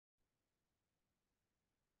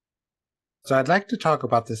So I'd like to talk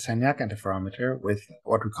about the Sagnac interferometer with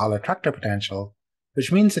what we call attractor potential,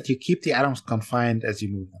 which means that you keep the atoms confined as you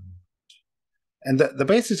move them. And the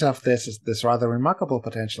basis of this is this rather remarkable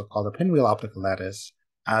potential called a pinwheel optical lattice.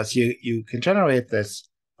 So you can generate this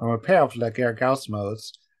from a pair of Laguerre-Gauss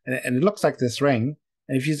modes, and it looks like this ring.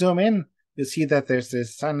 And if you zoom in, you'll see that there's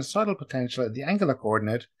this sinusoidal potential at the angular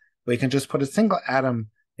coordinate, where you can just put a single atom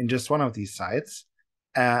in just one of these sides.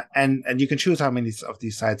 And you can choose how many of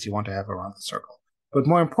these sides you want to have around the circle. But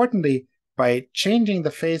more importantly, by changing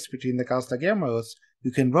the phase between the Gauss-Laguerre modes,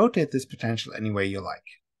 you can rotate this potential any way you like.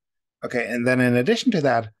 Okay, and then in addition to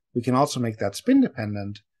that, we can also make that spin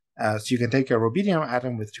dependent. So you can take your rubidium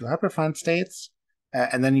atom with two hyperfine states,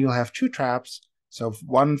 and then you'll have two traps. So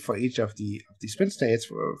one for each of the spin states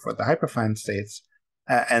for the hyperfine states,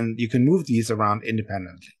 and you can move these around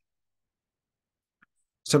independently.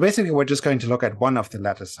 So basically, we're just going to look at one of the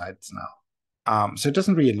lattice sides now. So it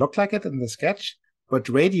doesn't really look like it in the sketch, but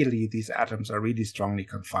radially, these atoms are really strongly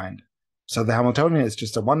confined. So the Hamiltonian is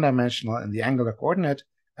just a one-dimensional in the angular coordinate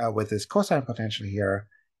with this cosine potential here,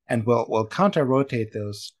 and we'll counter-rotate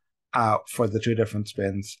those for the two different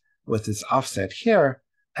spins with this offset here,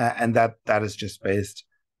 and that is just based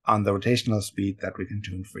on the rotational speed that we can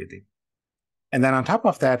tune freely. And then on top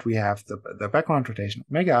of that, we have the background rotation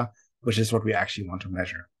omega, which is what we actually want to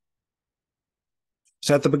measure.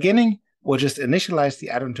 So at the beginning, we'll just initialize the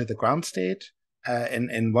atom to the ground state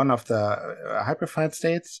in one of the hyperfine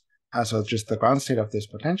states. So it's just the ground state of this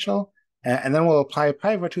potential. And then we'll apply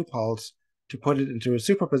pi over 2 pulse to put it into a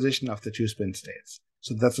superposition of the two spin states.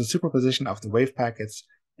 So that's a superposition of the wave packets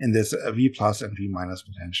in this V plus and V minus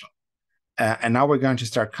potential. And now we're going to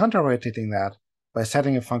start counter-rotating that by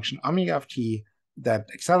setting a function omega of t that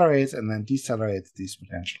accelerates and then decelerates these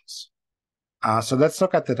potentials. So let's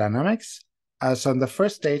look at the dynamics. So in the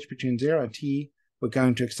first stage between 0 and t, we're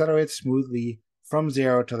going to accelerate smoothly from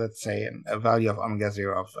 0 to, let's say, a value of omega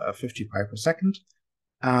 0 of 50 pi per second.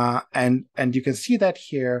 And you can see that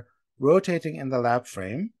here rotating in the lab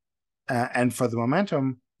frame. And for the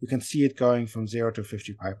momentum, you can see it going from 0 to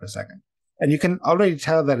 50 pi per second. And you can already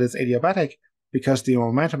tell that it's adiabatic because the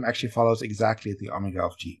momentum actually follows exactly the omega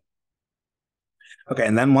of t. Okay,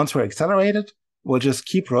 and then once we're accelerated, we'll just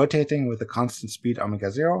keep rotating with a constant speed omega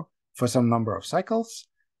 0 for some number of cycles.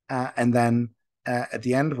 And then at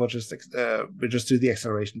the end, we'll just do the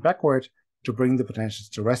acceleration backward to bring the potentials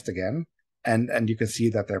to rest again. And you can see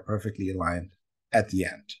that they're perfectly aligned at the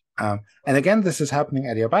end. And again, this is happening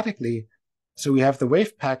adiabatically. So we have the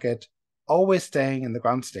wave packet always staying in the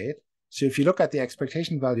ground state. So if you look at the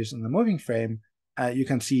expectation values in the moving frame, you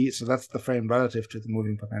can see, so that's the frame relative to the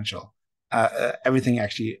moving potential. Everything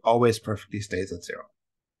actually always perfectly stays at 0.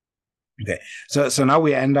 Okay, so now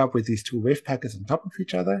we end up with these two wave packets on top of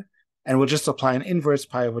each other, and we'll just apply an inverse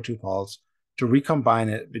pi over 2 pulse to recombine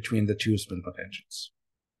it between the two spin potentials.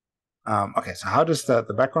 Okay, so how does the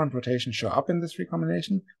background rotation show up in this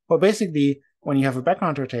recombination? Well, basically, when you have a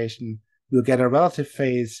background rotation, you'll get a relative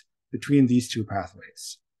phase between these two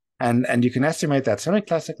pathways. And you can estimate that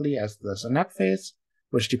semi-classically as the Sagnac phase,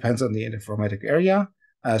 which depends on the interferometric area.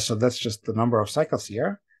 So that's just the number of cycles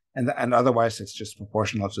here. And otherwise, it's just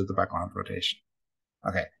proportional to the background rotation.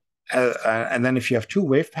 Okay. And then if you have two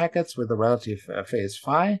wave packets with a relative phase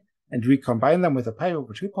phi and recombine them with a pi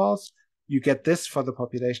over 2 pulse, you get this for the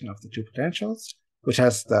population of the two potentials, which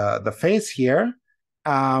has the phase here.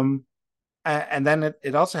 And then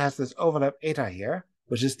it also has this overlap eta here,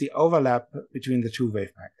 which is the overlap between the two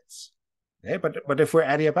wave packets. Okay, but if we're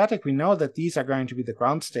adiabatic, we know that these are going to be the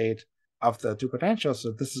ground state of the two potentials,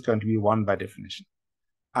 so this is going to be 1 by definition.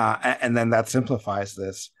 And then that simplifies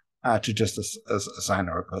this to just a sine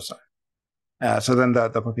or a cosine. So then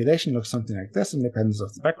the population looks something like this, independent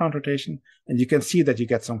of the background rotation, and you can see that you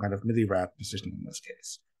get some kind of millirad precision in this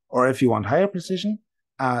case. Or if you want higher precision,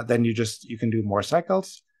 then you can do more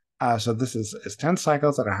cycles. So this is 10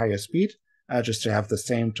 cycles at a higher speed, just to have the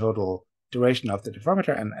same total duration of the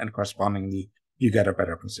deformator, and correspondingly, you get a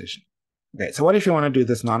better precision. Okay, so what if you want to do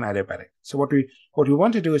this non-adiabatic? So what we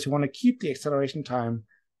want to do is we want to keep the acceleration time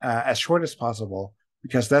as short as possible,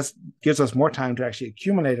 because that gives us more time to actually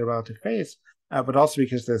accumulate a relative phase, but also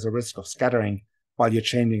because there's a risk of scattering while you're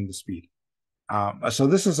changing the speed. So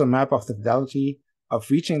this is a map of the fidelity of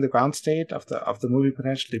reaching the ground state of the moving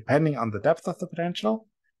potential, depending on the depth of the potential,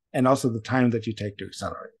 and also the time that you take to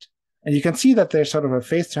accelerate. And you can see that there's sort of a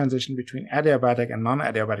phase transition between adiabatic and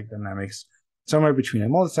non-adiabatic dynamics, somewhere between a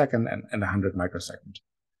millisecond and 100 microsecond.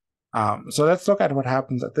 So let's look at what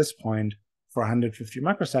happens at this point for 150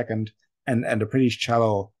 microsecond and a pretty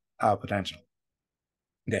shallow potential.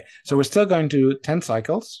 Okay, so we're still going to do 10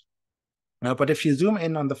 cycles. But if you zoom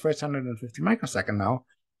in on the first 150 microsecond now,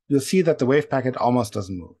 you'll see that the wave packet almost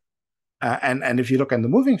doesn't move. And if you look at the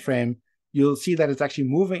moving frame, you'll see that it's actually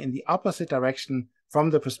moving in the opposite direction from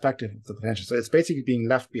the perspective of the potential. So it's basically being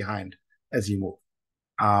left behind as you move.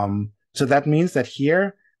 So that means that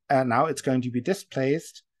here, now it's going to be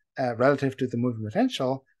displaced relative to the moving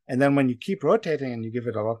potential. And then when you keep rotating and you give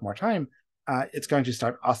it a lot more time, it's going to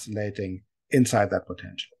start oscillating inside that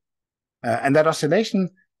potential. And that oscillation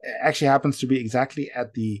actually happens to be exactly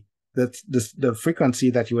at the frequency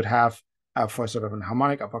that you would have for sort of an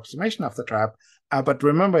harmonic approximation of the trap. But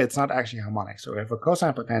remember, it's not actually harmonic. So we have a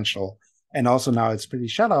cosine potential, and also now it's pretty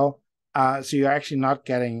shallow. So you're actually not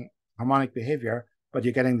getting harmonic behavior, but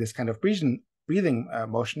you're getting this kind of breathing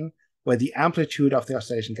motion where the amplitude of the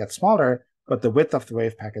oscillation gets smaller, but the width of the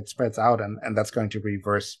wave packet spreads out, and that's going to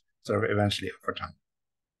reverse sort of eventually over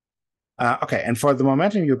time. Okay, and for the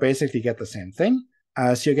momentum, you basically get the same thing.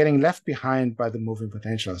 So you're getting left behind by the moving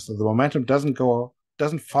potential. So the momentum doesn't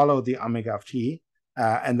follow the omega of t,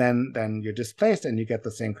 and then you're displaced and you get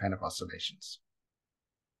the same kind of oscillations.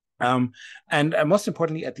 And most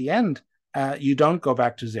importantly, at the end, you don't go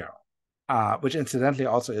back to zero, which incidentally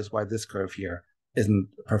also is why this curve here isn't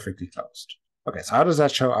perfectly closed. Okay, so how does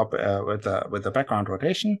that show up with the background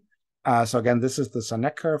rotation? So again, this is the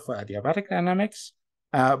Sagnac curve for adiabatic dynamics.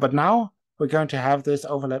 But now we're going to have this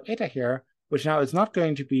overlap eta here, which now is not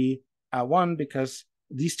going to be 1 because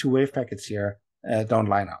these two wave packets here don't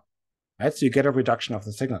line up. Right? So you get a reduction of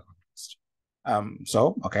the signal contrast.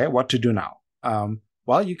 So, okay, what to do now?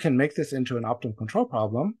 Well, you can make this into an optimum control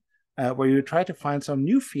problem where you try to find some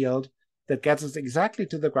new field that gets us exactly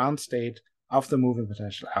to the ground state of the moving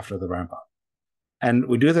potential after the ramp up. And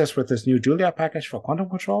we do this with this new Julia package for quantum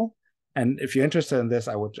control. And if you're interested in this,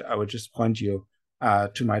 I would just point you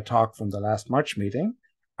to my talk from the last March meeting.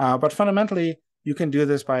 But fundamentally, you can do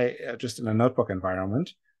this by just in a notebook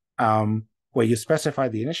environment where you specify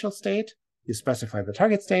the initial state, you specify the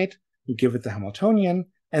target state, you give it the Hamiltonian.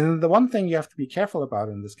 And then the one thing you have to be careful about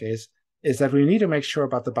in this case is that we need to make sure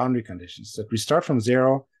about the boundary conditions, that we start from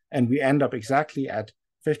 0 and we end up exactly at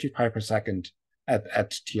 50 pi per second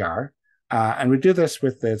at TR. And we do this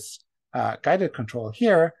with this guided control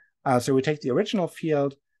here. So we take the original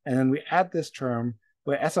field and then we add this term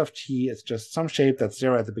where S of t is just some shape that's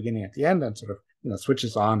 0 at the beginning, at the end, and sort of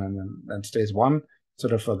switches on and then stays 1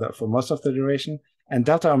 sort of for most of the duration. And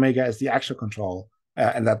delta omega is the actual control,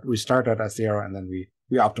 and that we start at as 0 and then we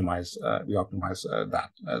optimize that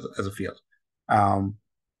as a field.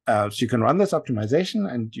 So you can run this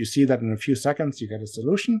optimization and you see that in a few seconds you get a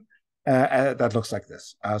solution that looks like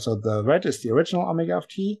this. So the red is the original omega of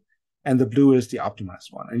t, and the blue is the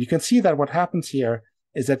optimized one. And you can see that what happens here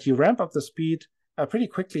is that you ramp up the speed pretty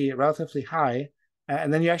quickly, relatively high,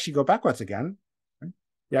 and then you actually go backwards again. Right?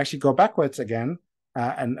 You actually go backwards again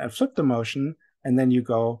and flip the motion, and then you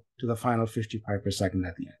go to the final 50 pi per second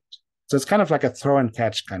at the end. So it's kind of like a throw and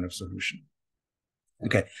catch kind of solution.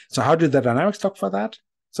 Okay, so how do the dynamics look for that?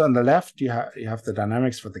 So on the left, you have the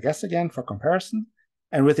dynamics for the guess again for comparison.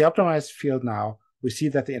 And with the optimized field now, we see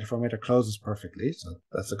that the interferometer closes perfectly. So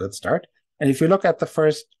that's a good start. And if you look at the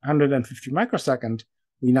first 150 microsecond,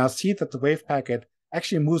 we now see that the wave packet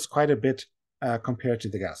actually moves quite a bit compared to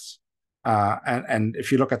the guess. And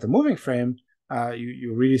if you look at the moving frame,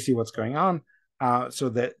 you really see what's going on. So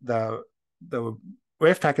the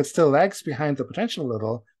wave packet still lags behind the potential a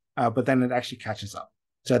little, but then it actually catches up.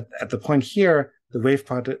 So at the point here, the wave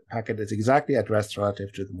packet is exactly at rest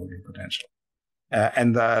relative to the moving potential.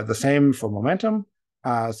 And the same for momentum.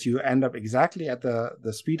 So you end up exactly at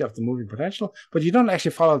the speed of the moving potential, but you don't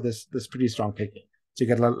actually follow this pretty strong kicking. So you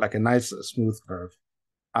get like a nice smooth curve.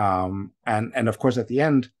 And of course, at the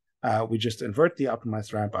end, we just invert the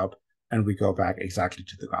optimized ramp up and we go back exactly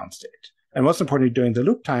to the ground state. And most importantly, during the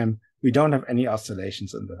loop time, we don't have any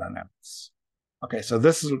oscillations in the dynamics. Okay, so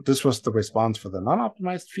this was the response for the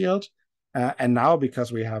non-optimized field. And now,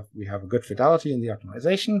 because we have a good fidelity in the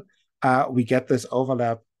optimization, we get this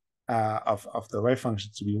overlap of the wave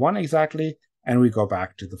functions to be 1 exactly, and we go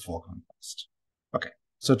back to the full contrast. Okay,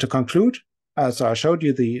 so to conclude, so I showed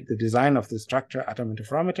you the design of the structure atom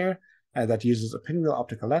interferometer that uses a pinwheel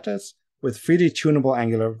optical lattice with freely tunable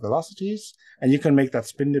angular velocities, and you can make that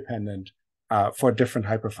spin dependent for different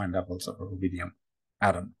hyperfine levels of a rubidium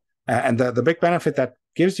atom. And the big benefit that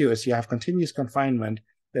gives you is you have continuous confinement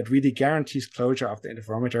that really guarantees closure of the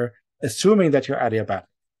interferometer, assuming that you're adiabatic.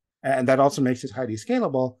 And that also makes it highly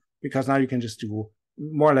scalable because now you can just do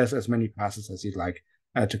more or less as many passes as you'd like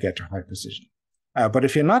to get to high precision. But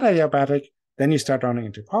if you're not adiabatic, then you start running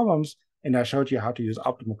into problems. And I showed you how to use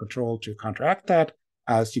optimal control to counteract that.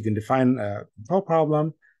 So you can define a control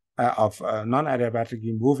problem.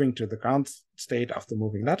 non-adiabatically moving to the ground state of the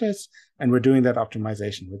moving lattice, and we're doing that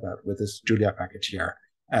optimization with this Julia package here.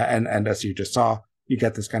 And as you just saw, you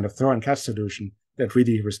get this kind of throw and catch solution that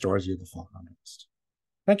really restores you the full context.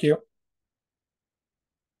 Thank you.